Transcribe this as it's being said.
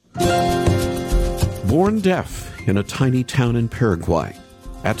Born deaf in a tiny town in Paraguay,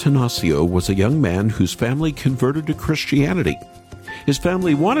 Atanasio was a young man whose family converted to Christianity. His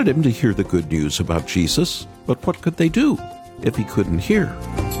family wanted him to hear the good news about Jesus, but what could they do if he couldn't hear?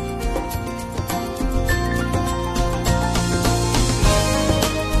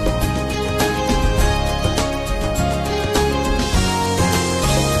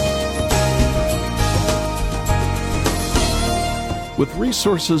 With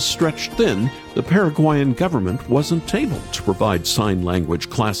resources stretched thin, the Paraguayan government wasn't able to provide sign language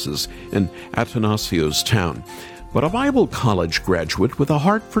classes in Atanasio's town. But a Bible college graduate with a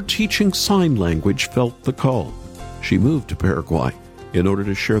heart for teaching sign language felt the call. She moved to Paraguay in order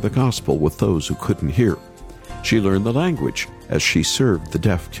to share the gospel with those who couldn't hear. She learned the language as she served the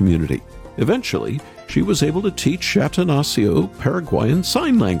deaf community. Eventually, she was able to teach Atanasio Paraguayan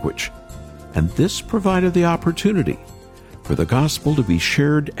Sign Language. And this provided the opportunity for the gospel to be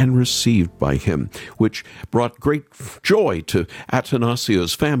shared and received by him, which brought great joy to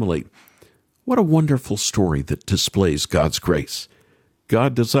Atanasio's family. What a wonderful story that displays God's grace.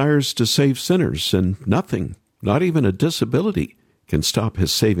 God desires to save sinners, and nothing, not even a disability, can stop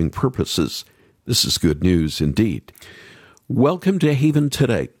his saving purposes. This is good news indeed. Welcome to Haven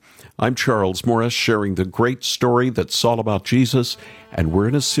Today. I'm Charles Morris, sharing the great story that's all about Jesus, and we're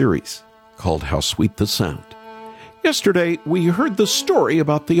in a series called How Sweet the Sound. Yesterday, we heard the story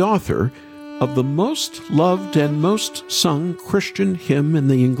about the author of the most loved and most sung Christian hymn in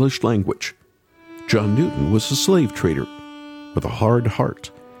the English language. John Newton was a slave trader with a hard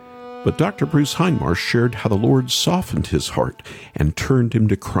heart. But Dr. Bruce Hindmarsh shared how the Lord softened his heart and turned him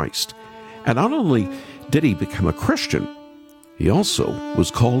to Christ. And not only did he become a Christian, he also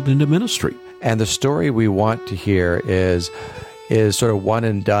was called into ministry. And the story we want to hear is sort of one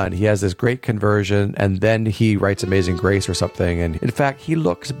and done. He has this great conversion, and then he writes Amazing Grace or something. And in fact, he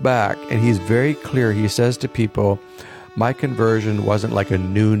looks back, and he's very clear. He says to people, my conversion wasn't like a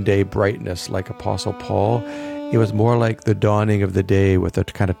noonday brightness like Apostle Paul. It was more like the dawning of the day with a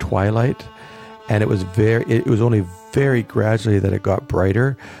kind of twilight. And it was only very gradually that it got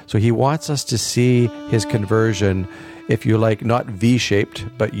brighter. So he wants us to see his conversion, if you like, not V-shaped,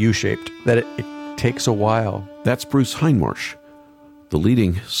 but U-shaped, that it takes a while. That's Bruce Hindmarsh, the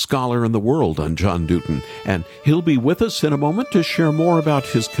leading scholar in the world on John Newton, and he'll be with us in a moment to share more about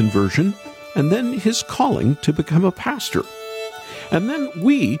his conversion and then his calling to become a pastor. And then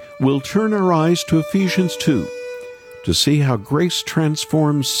we will turn our eyes to Ephesians 2 to see how grace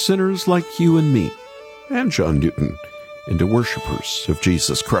transforms sinners like you and me and John Newton into worshipers of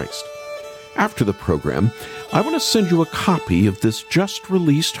Jesus Christ. After the program, I want to send you a copy of this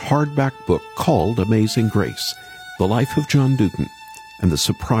just-released hardback book called Amazing Grace, The Life of John Newton, and the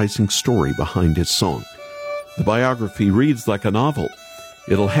surprising story behind his song. The biography reads like a novel.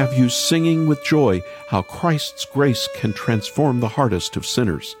 It'll have you singing with joy how Christ's grace can transform the hardest of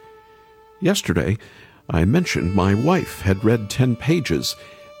sinners. Yesterday, I mentioned my wife had read 10 pages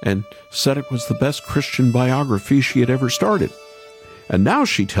and said it was the best Christian biography she had ever started. And now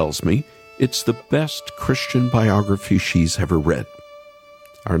she tells me it's the best Christian biography she's ever read.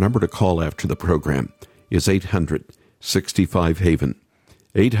 Our number to call after the program is 800-65-HAVEN.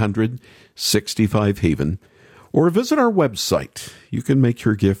 800-65-HAVEN, or visit our website. You can make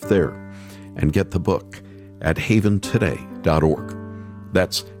your gift there and get the book at haventoday.org.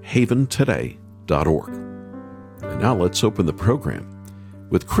 That's haventoday.org. And now let's open the program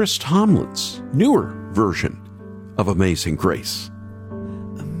with Chris Tomlin's newer version of Amazing Grace.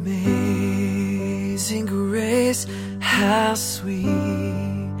 Amazing grace, how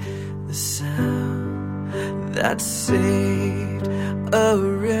sweet the sound that saved a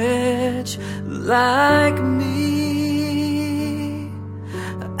wretch like me.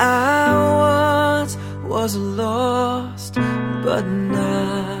 I once was lost, but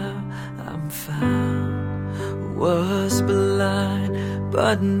now I'm found. Was blind,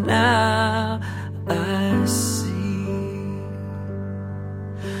 but now I see.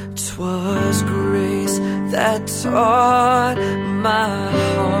 'Twas grace that taught my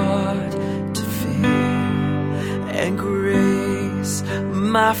heart to fear, and grace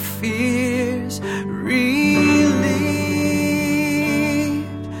my fears relieved.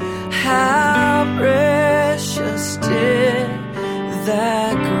 How precious did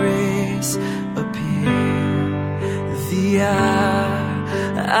that grace appear the hour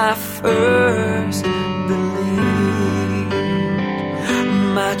I first believed.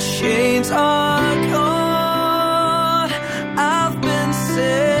 My chains are gone, I've been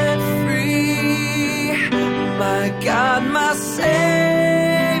set free. My God, my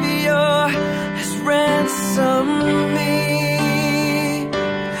Savior has ransomed me.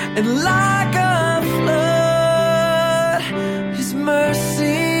 And like a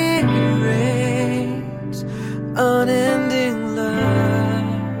mercy reigns, unending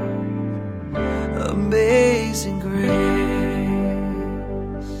love, amazing grace.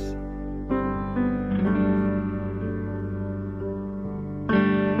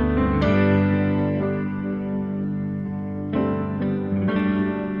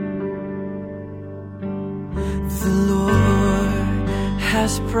 The Lord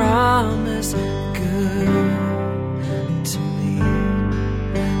has promised good to me.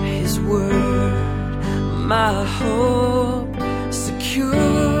 His word, my hope secures.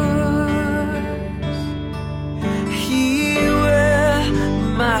 He will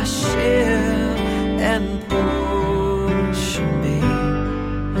my shield and portion be,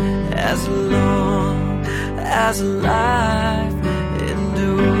 as long as life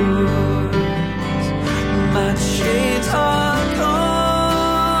endures. My chains are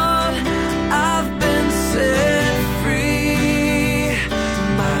gone, I've been set free.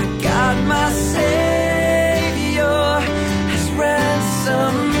 My God, my Savior has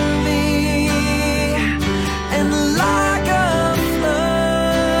ransomed me. And like a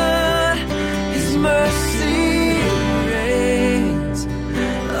flood, His mercy reigns,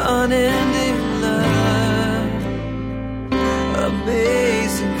 unending love,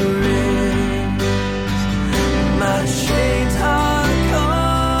 amazing grace. My chains are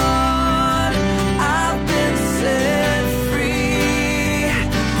gone, I've been set free.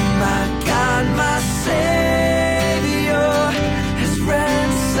 My God, my Savior has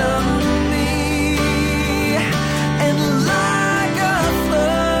ransomed me. And like a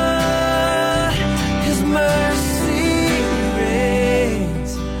flood, His mercy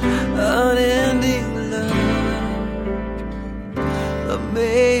reigns, unending love,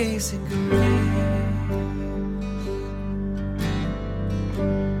 amazing grace.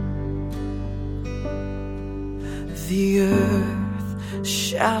 The earth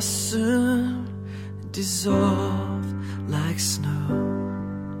shall soon dissolve like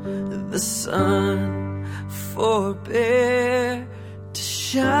snow. The sun forbear to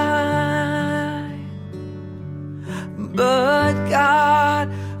shine. But God,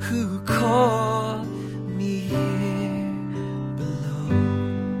 who called me here below,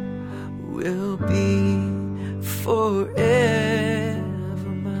 will be forever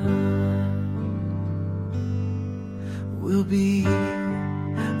mine. Will be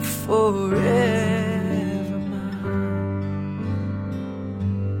forever mine.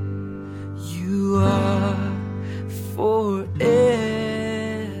 You are forever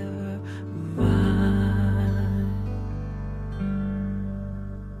mine.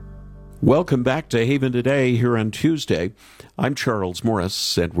 Welcome back to Haven Today here on Tuesday. I'm Charles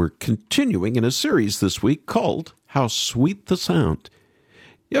Morris, and we're continuing in a series this week called How Sweet the Sound.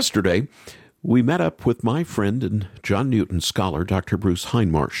 Yesterday, we met up with my friend and John Newton scholar, Dr. Bruce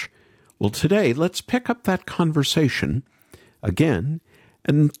Hindmarsh. Well, today, let's pick up that conversation again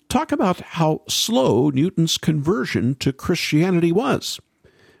and talk about how slow Newton's conversion to Christianity was.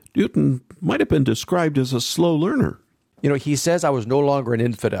 Newton might have been described as a slow learner. You know, he says I was no longer an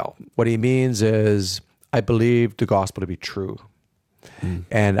infidel. What he means is I believed the gospel to be true.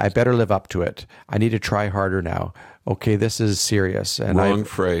 And I better live up to it. I need to try harder now. Okay, this is serious. And Wrong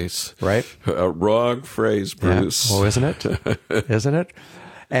phrase. Right? Wrong phrase, Bruce. Yeah. Oh, isn't it? Isn't it?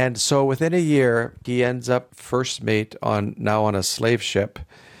 And so within a year, he ends up first mate on a slave ship,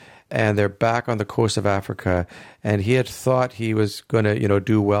 and they're back on the coast of Africa. And he had thought he was going to,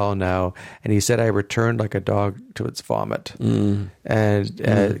 do well now. And he said, I returned like a dog to its vomit.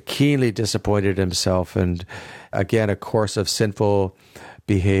 And keenly disappointed himself. And again, a course of sinful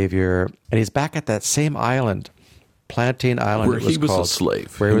behavior. And he's back at that same island, Plantain Island, where he was a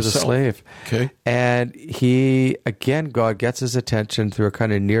slave. Where he was a slave. Okay. And he, again, God gets his attention through a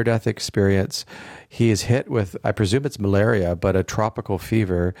kind of near-death experience. He is hit with, I presume it's malaria, but a tropical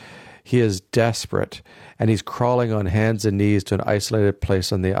fever. He is desperate, and he's crawling on hands and knees to an isolated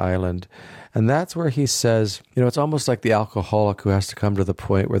place on the island. And that's where he says, it's almost like the alcoholic who has to come to the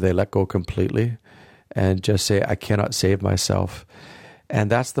point where they let go completely and just say, I cannot save myself. And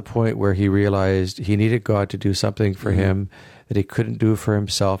that's the point where he realized he needed God to do something for him that he couldn't do for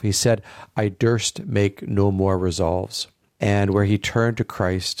himself. He said, I durst make no more resolves. And where he turned to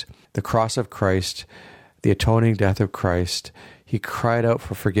Christ, the cross of Christ, the atoning death of Christ, he cried out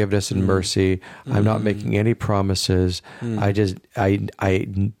for forgiveness and mercy. I'm not making any promises. I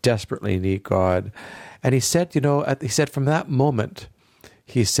desperately need God. And he said, from that moment,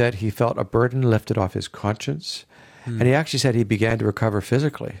 he said he felt a burden lifted off his conscience. And he actually said he began to recover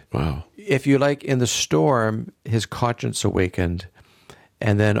physically. Wow. If you like, in the storm, his conscience awakened.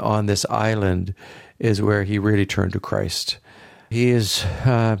 And then on this island is where he really turned to Christ. He is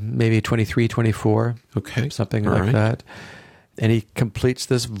maybe 23, 24, Okay. something All like right. that. And he completes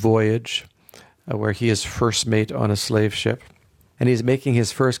this voyage where he is first mate on a slave ship. And he's making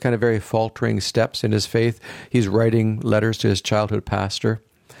his first kind of very faltering steps in his faith. He's writing letters to his childhood pastor.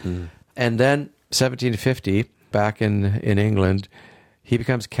 And then 1750, back in England, he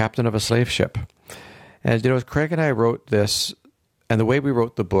becomes captain of a slave ship. And, as Craig and I wrote this, and the way we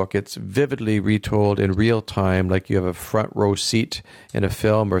wrote the book, it's vividly retold in real time, like you have a front row seat in a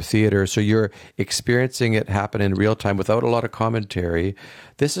film or theater. So you're experiencing it happen in real time without a lot of commentary.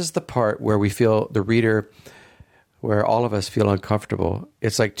 This is the part where we feel the reader, where all of us feel uncomfortable.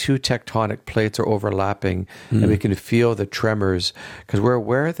 It's like two tectonic plates are overlapping, and we can feel the tremors because we're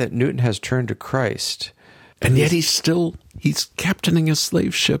aware that Newton has turned to Christ. And yet he's captaining a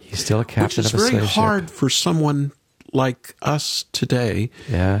slave ship. He's still a captain of a slave Which is very ship. hard for someone like us today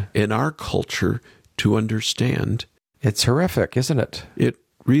in our culture to understand. It's horrific, isn't it? It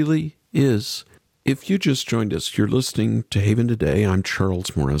really is. If you just joined us, you're listening to Haven Today. I'm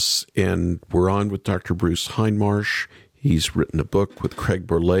Charles Morris, and we're on with Dr. Bruce Hindmarsh. He's written a book with Craig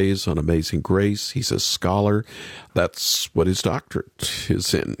Borlase on Amazing Grace. He's a scholar. That's what his doctorate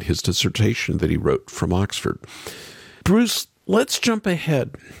is in, his dissertation that he wrote from Oxford. Bruce, let's jump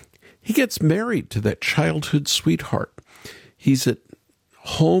ahead. He gets married to that childhood sweetheart. He's at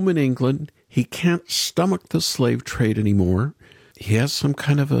home in England. He can't stomach the slave trade anymore. He has some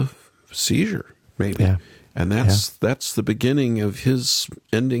kind of a seizure, maybe. Yeah. And that's the beginning of his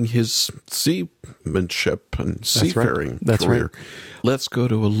ending his seamanship and seafaring career. Right. Let's go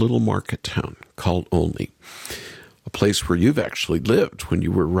to a little market town called Olney, a place where you've actually lived when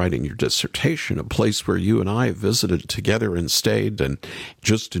you were writing your dissertation, a place where you and I visited together and stayed and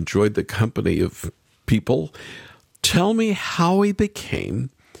just enjoyed the company of people. Tell me how he became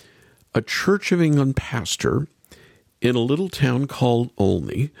a Church of England pastor in a little town called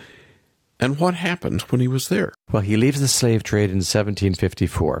Olney, and what happened when he was there? Well, he leaves the slave trade in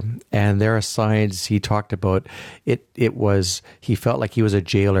 1754, and there are signs he talked about. It was, he felt like he was a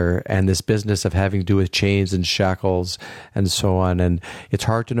jailer, and this business of having to do with chains and shackles and so on. And it's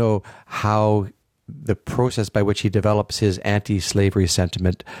hard to know how the process by which he develops his anti-slavery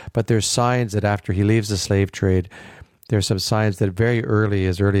sentiment, but there's signs that after he leaves the slave trade, there's some signs that very early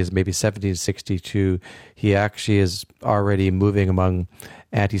as maybe 1762, he actually is already moving among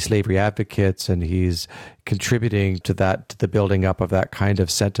anti-slavery advocates, and he's contributing to the building up of that kind of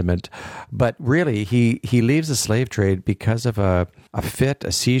sentiment. But really, he leaves the slave trade because of a fit,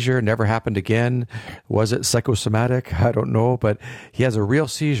 a seizure, never happened again. Was it psychosomatic? I don't know, but he has a real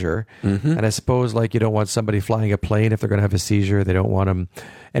seizure. And I suppose, like, you don't want somebody flying a plane if they're going to have a seizure. They don't want him.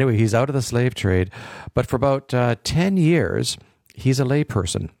 Anyway, he's out of the slave trade. But for about 10 years, he's a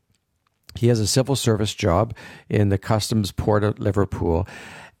layperson. He has a civil service job in the customs port at Liverpool,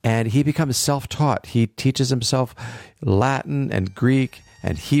 and he becomes self-taught. He teaches himself Latin and Greek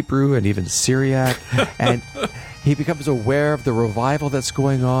and Hebrew and even Syriac, and he becomes aware of the revival that's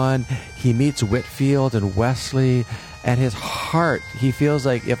going on. He meets Whitefield and Wesley, and his heart, he feels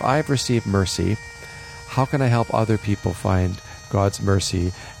like, if I've received mercy, how can I help other people find God's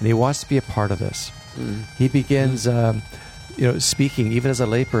mercy? And he wants to be a part of this. He begins speaking, even as a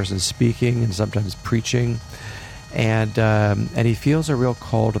layperson, speaking and sometimes preaching, and he feels a real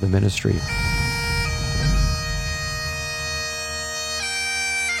call to the ministry.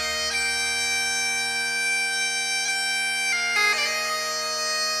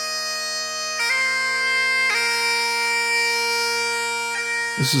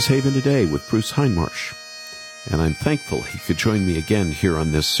 This is Haven Today with Bruce Hindmarsh, and I'm thankful he could join me again here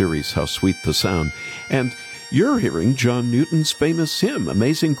on this series, How Sweet the Sound. And you're hearing John Newton's famous hymn,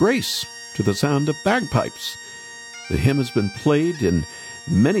 Amazing Grace, to the sound of bagpipes. The hymn has been played in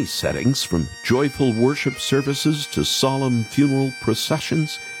many settings, from joyful worship services to solemn funeral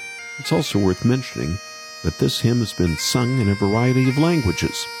processions. It's also worth mentioning that this hymn has been sung in a variety of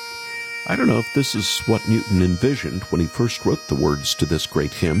languages. I don't know if this is what Newton envisioned when he first wrote the words to this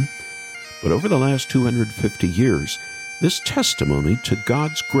great hymn, but over the last 250 years, this testimony to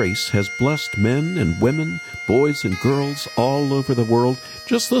God's grace has blessed men and women, boys and girls all over the world.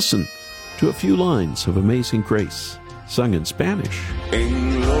 Just listen to a few lines of Amazing Grace, sung in Spanish.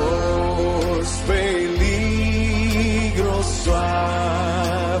 En los peligros su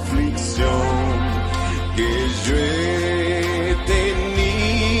aflicción que yo he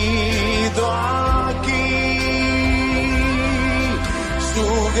tenido aquí, su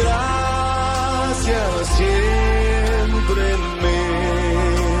gracia siempre me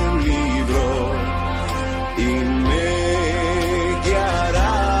libró y me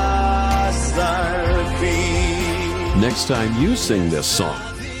guiará hasta el fin. Next time you sing this song,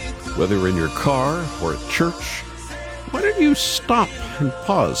 whether in your car or at church, why don't you stop and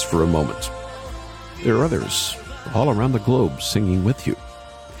pause for a moment? There are others all around the globe singing with you.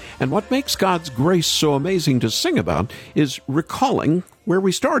 And what makes God's grace so amazing to sing about is recalling where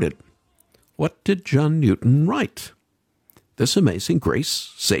we started. What did John Newton write? This amazing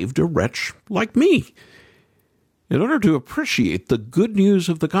grace saved a wretch like me. In order to appreciate the good news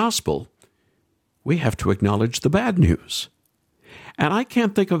of the gospel, we have to acknowledge the bad news. And I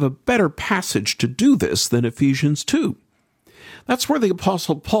can't think of a better passage to do this than Ephesians 2. That's where the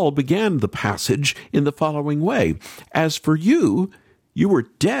Apostle Paul began the passage in the following way. As for you, you were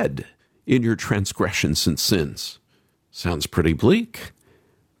dead in your transgressions and sins. Sounds pretty bleak,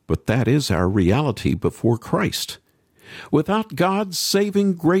 but that is our reality before Christ. Without God's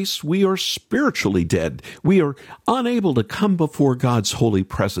saving grace, we are spiritually dead. We are unable to come before God's holy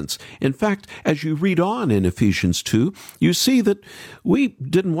presence. In fact, as you read on in Ephesians 2, you see that we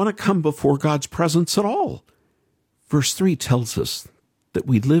didn't want to come before God's presence at all. Verse 3 tells us that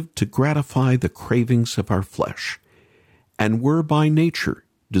we lived to gratify the cravings of our flesh and were by nature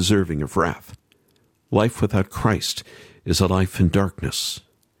deserving of wrath. Life without Christ is a life in darkness.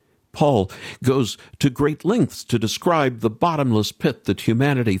 Paul goes to great lengths to describe the bottomless pit that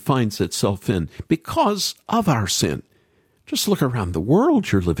humanity finds itself in because of our sin. Just look around the world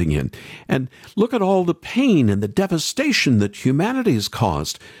you're living in and look at all the pain and the devastation that humanity has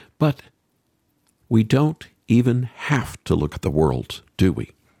caused. But we don't even have to look at the world, do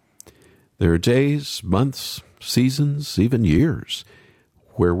we? There are days, months, seasons, even years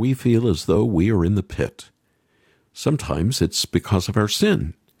where we feel as though we are in the pit. Sometimes it's because of our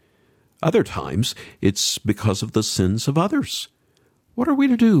sin. Other times, it's because of the sins of others. What are we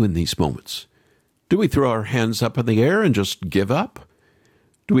to do in these moments? Do we throw our hands up in the air and just give up?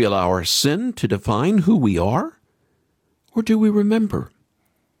 Do we allow our sin to define who we are? Or do we remember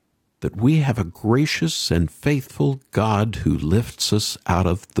that we have a gracious and faithful God who lifts us out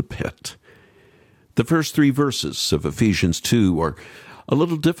of the pit? The first 3 verses of Ephesians 2 are a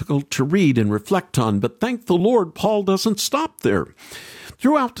little difficult to read and reflect on, but thank the Lord, Paul doesn't stop there.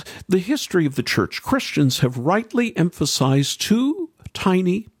 Throughout the history of the church, Christians have rightly emphasized 2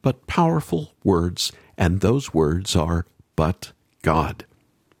 tiny but powerful words, and those words are, but God.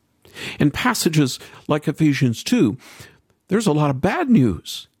 In passages like Ephesians 2, there's a lot of bad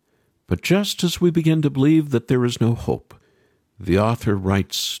news. But just as we begin to believe that there is no hope, the author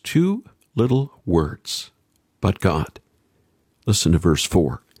writes 2 little words, but God. Listen to verse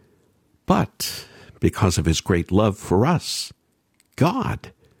 4. But because of his great love for us,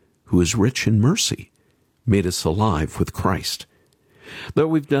 God, who is rich in mercy, made us alive with Christ. Though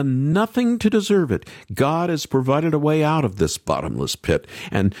we've done nothing to deserve it, God has provided a way out of this bottomless pit.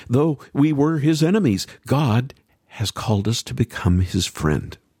 And though we were his enemies, God has called us to become his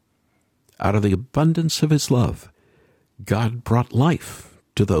friend. Out of the abundance of his love, God brought life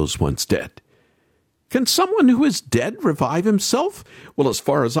to those once dead. Can someone who is dead revive himself? Well, as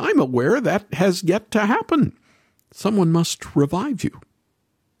far as I'm aware, that has yet to happen. Someone must revive you,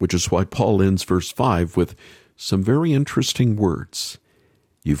 which is why Paul ends verse 5 with some very interesting words.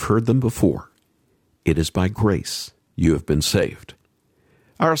 You've heard them before. It is by grace you have been saved.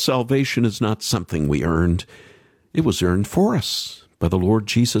 Our salvation is not something we earned. It was earned for us by the Lord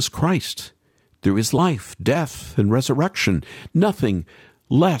Jesus Christ through his life, death, and resurrection. Nothing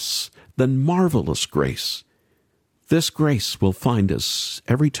less than marvelous grace. This grace will find us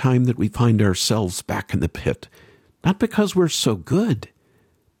every time that we find ourselves back in the pit. Not because we're so good,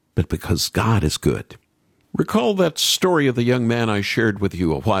 but because God is good. Recall that story of the young man I shared with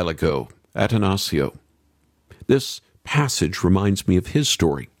you a while ago, Atanasio. This passage reminds me of his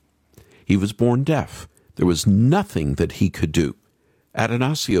story. He was born deaf. There was nothing that he could do.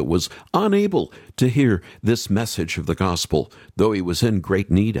 Atanasio was unable to hear this message of the gospel, though he was in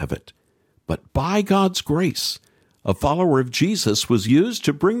great need of it. But by God's grace, a follower of Jesus was used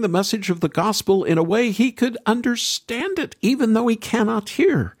to bring the message of the gospel in a way he could understand it, even though he cannot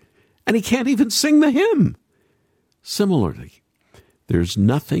hear. And he can't even sing the hymn. Similarly, there's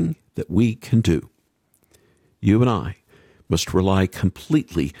nothing that we can do. You and I must rely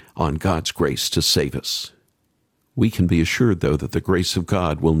completely on God's grace to save us. We can be assured, though, that the grace of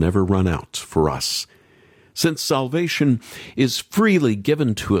God will never run out for us. Since salvation is freely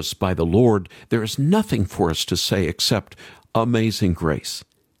given to us by the Lord, there is nothing for us to say except, amazing grace.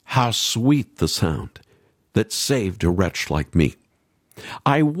 How sweet the sound that saved a wretch like me.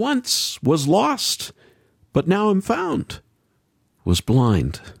 I once was lost, but now am found. Was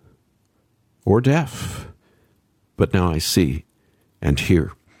blind or deaf, but now I see and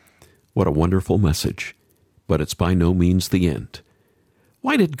hear. What a wonderful message. but it's by no means the end.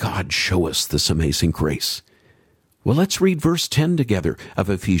 Why did God show us this amazing grace? Well, let's read verse 10 together of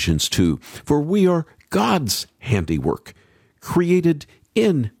Ephesians 2. For we are God's handiwork, created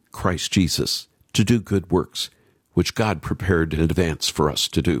in Christ Jesus to do good works, which God prepared in advance for us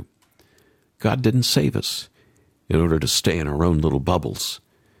to do. God didn't save us in order to stay in our own little bubbles.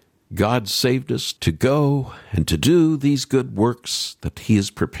 God saved us to go and to do these good works that He has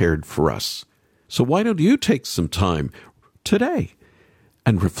prepared for us. So why don't you take some time today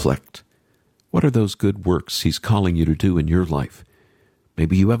and reflect? What are those good works He's calling you to do in your life?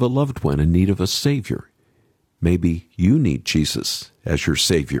 Maybe you have a loved one in need of a Savior. Maybe you need Jesus as your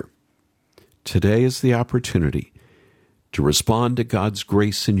Savior. Today is the opportunity to respond to God's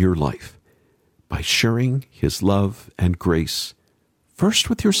grace in your life by sharing His love and grace, first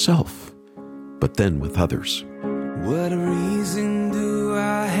with yourself, but then with others. What reason do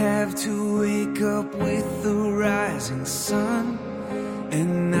I have to wake up with the rising sun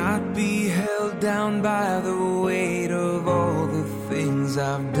and not be held down by the weight of all the things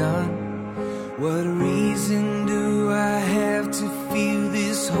I've done? What reason do I have to feel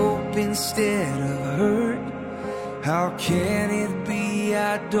this hope instead of hurt? How can it be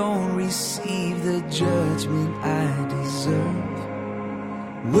I don't receive the judgment I deserve?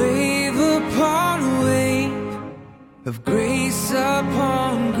 Wave upon wave of grace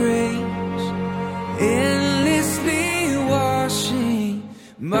upon grace, endlessly washing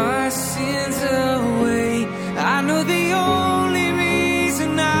my sins away. I know the only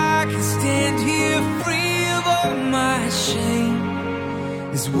reason I can stand here free of all my shame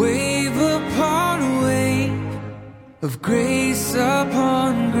is wave upon wave of grace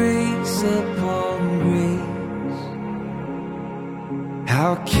upon grace upon grace.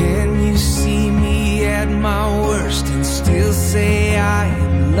 How can you see me at my worst and still say I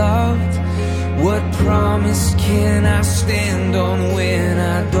am loved? What promise can I stand on when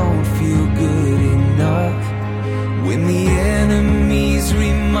I don't feel good enough? When the enemy's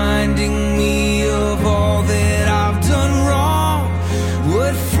reminding me of all that I've done wrong,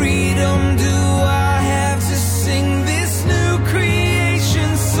 what freedom do I have to sing this new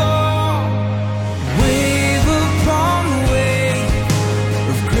creation song? Wave upon wave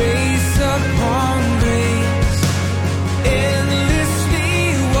of grace upon grace, endlessly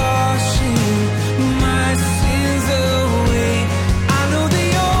washing my sins away. I know the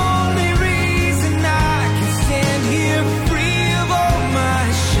only reason I can stand here free of all my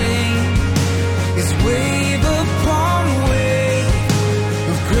shame is wave upon wave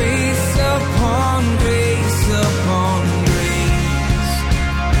of grace upon grace upon grace.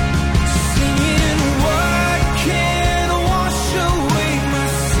 Singing, what can wash away my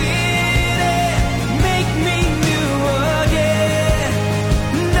sin and make me new again?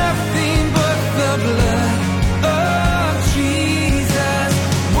 Nothing but the blood of Jesus.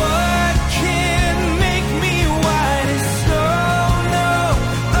 What can make me white as snow? No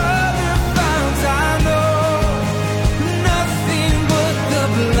other fount I know. Nothing but the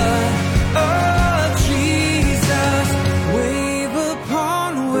blood of Jesus. Wave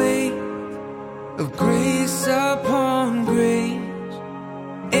upon wave of grace upon grace,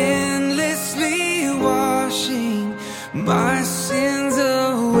 endlessly washing my sins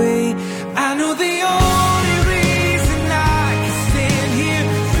away. I know the only reason I can stand here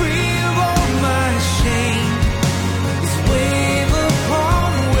free of all my shame is wave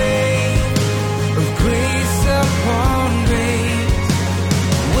upon wave of grace upon grace.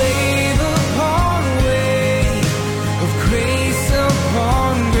 Wave upon wave of grace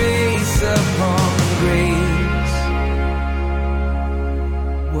upon grace upon grace.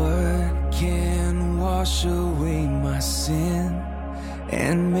 What can wash away my sin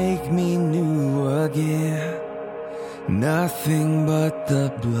and make me new again? Nothing but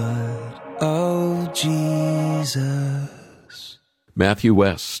the blood of Jesus. Matthew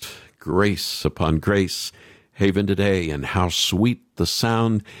West, Grace Upon Grace, Haven today, and how sweet the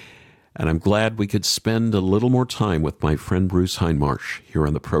sound. And I'm glad we could spend a little more time with my friend Bruce Hindmarsh here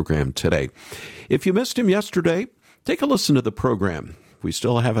on the program today. If you missed him yesterday, take a listen to the program. We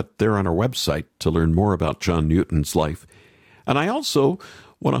still have it there on our website to learn more about John Newton's life. And I also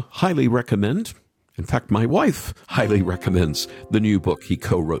want to highly recommend, in fact, my wife highly recommends the new book he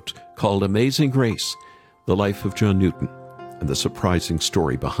co-wrote called Amazing Grace, The Life of John Newton and the Surprising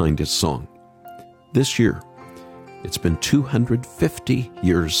Story Behind His Song. This year, it's been 250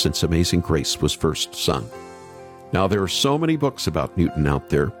 years since Amazing Grace was first sung. Now, there are so many books about Newton out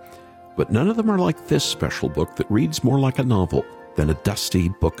there, but none of them are like this special book that reads more like a novel than a dusty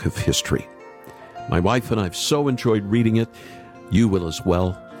book of history. My wife and I have so enjoyed reading it. You will as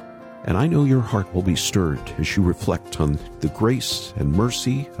well. And I know your heart will be stirred as you reflect on the grace and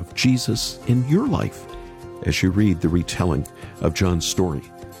mercy of Jesus in your life as you read the retelling of John's story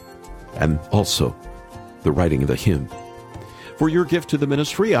and also the writing of the hymn. For your gift to the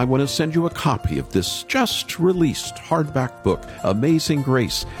ministry, I want to send you a copy of this just released hardback book, Amazing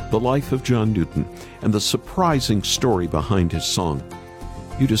Grace, The Life of John Newton, and the surprising story behind his song.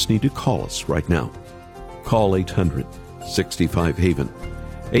 You just need to call us right now. Call 800-65-HAVEN,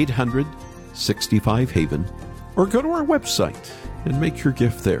 800-65-HAVEN, or go to our website and make your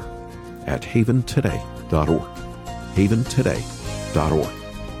gift there at haventoday.org, haventoday.org.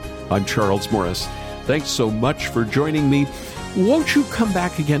 I'm Charles Morris. Thanks so much for joining me. Won't you come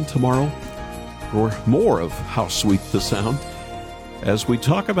back again tomorrow for more of How Sweet the Sound as we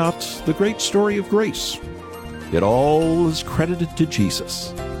talk about the great story of grace? It all is credited to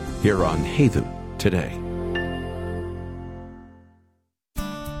Jesus here on Haven Today.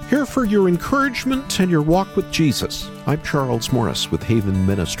 Here for your encouragement and your walk with Jesus. I'm Charles Morris with Haven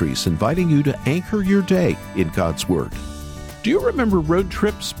Ministries, inviting you to anchor your day in God's Word. Do you remember road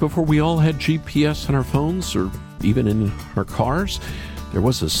trips before we all had GPS on our phones or even in our cars? There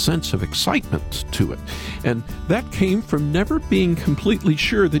was a sense of excitement to it, and that came from never being completely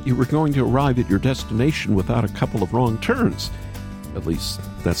sure that you were going to arrive at your destination without a couple of wrong turns. At least,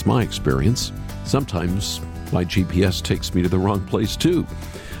 that's my experience. Sometimes my GPS takes me to the wrong place too.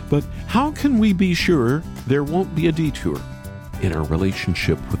 But how can we be sure there won't be a detour in our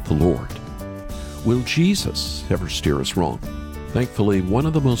relationship with the Lord? Will Jesus ever steer us wrong? Thankfully, one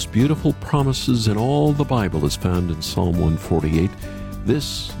of the most beautiful promises in all the Bible is found in Psalm 148.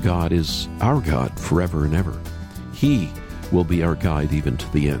 This God is our God forever and ever. He will be our guide even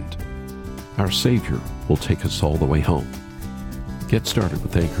to the end. Our Savior will take us all the way home. Get started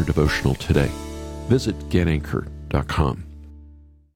with Anchor Devotional today. Visit getanchor.com.